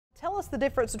tell us the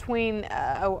difference between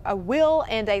a will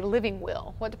and a living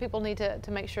will. What do people need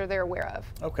to make sure they're aware of?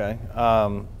 Okay,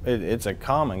 it's a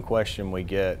common question we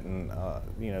get, and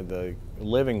you know, the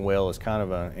living will is kind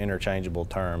of an interchangeable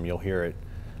term. You'll hear it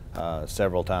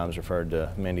several times referred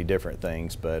to many different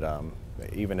things, but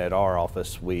even at our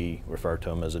office we refer to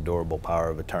them as a durable power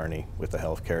of attorney with a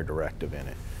healthcare directive in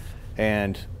it.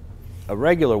 And a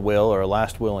regular will, or a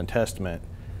last will and testament,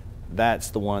 that's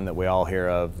the one that we all hear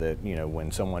of, that, you know,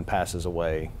 when someone passes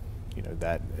away, you know,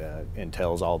 that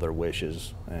entails all their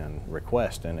wishes and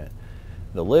requests in it.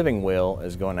 The living will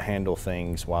is going to handle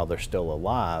things while they're still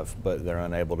alive, but they're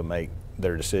unable to make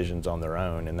their decisions on their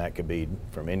own, and that could be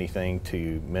from anything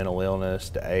to mental illness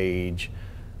to age,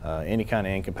 any kind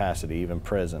of incapacity, even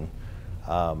prison.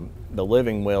 The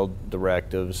living will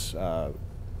directives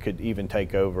could even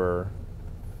take over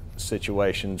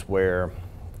situations where,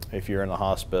 if you're in the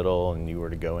hospital and you were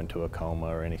to go into a coma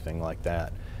or anything like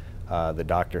that, the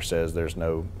doctor says there's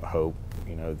no hope,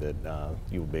 you know, that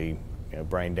you'll be, you know,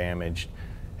 brain damaged.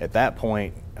 At that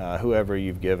point, whoever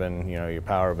you've given, you know, your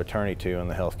power of attorney to in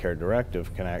the healthcare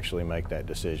directive can actually make that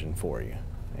decision for you,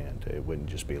 and it wouldn't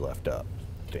just be left up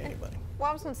to anybody. Well,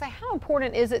 I was going to say, how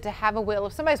important is it to have a will?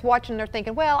 If somebody's watching, they're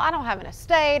thinking, well, I don't have an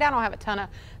estate, I don't have a ton of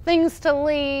things to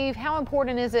leave. How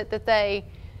important is it that they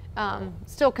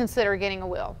still consider getting a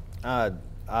will?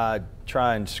 I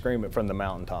try and scream it from the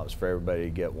mountaintops for everybody to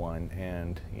get one,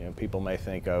 and you know, people may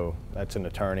think, oh, that's an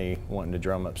attorney wanting to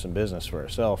drum up some business for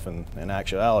herself, and in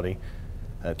actuality,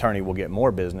 an attorney will get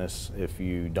more business if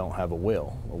you don't have a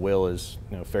will. A will is,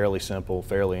 you know, fairly simple,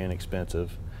 fairly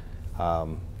inexpensive,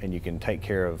 and you can take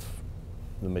care of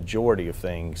the majority of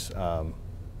things,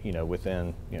 you know,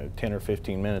 within, you know, 10 or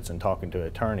 15 minutes and talking to an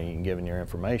attorney and giving your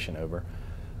information over,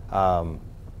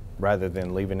 rather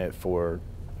than leaving it for,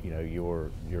 you know,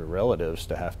 your relatives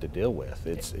to have to deal with.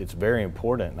 It's very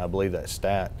important, and I believe that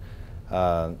stat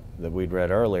that we'd read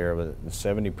earlier, that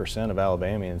 70% of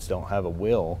Alabamians don't have a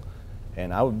will,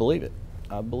 and I would believe it.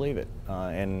 I believe it,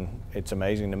 and it's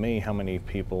amazing to me how many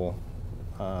people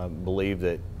believe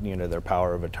that, you know, their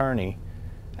power of attorney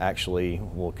actually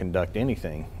will conduct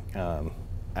anything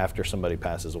after somebody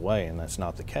passes away, and that's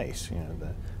not the case. You know,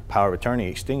 the power of attorney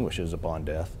extinguishes upon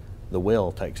death. The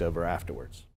will takes over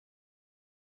afterwards.